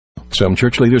Some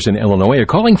church leaders in Illinois are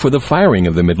calling for the firing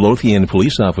of the Midlothian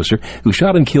police officer who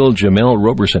shot and killed Jemel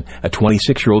Roberson, a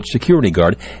 26-year-old security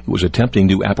guard who was attempting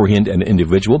to apprehend an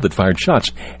individual that fired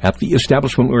shots at the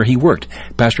establishment where he worked.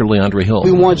 Pastor Leandra Hill.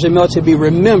 We want Jemel to be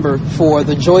remembered for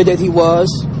the joy that he was,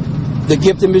 the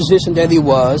gifted musician that he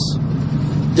was,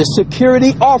 the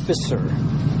security officer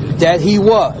that he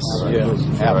was.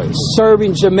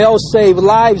 Serving Jemel saved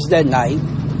lives that night,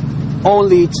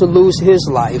 only to lose his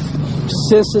life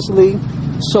senselessly.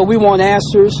 So we want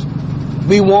answers.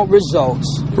 We want results.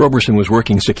 Roberson was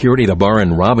working security at a bar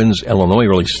in Robbins, Illinois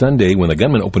early Sunday when the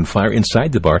gunman opened fire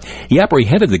inside the bar. He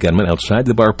apprehended the gunman outside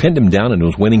the bar, pinned him down, and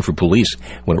was waiting for police.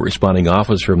 When a responding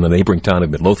officer from the neighboring town of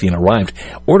Midlothian arrived,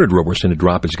 ordered Roberson to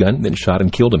drop his gun, then shot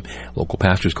and killed him. Local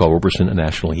pastors call Roberson a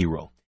national hero.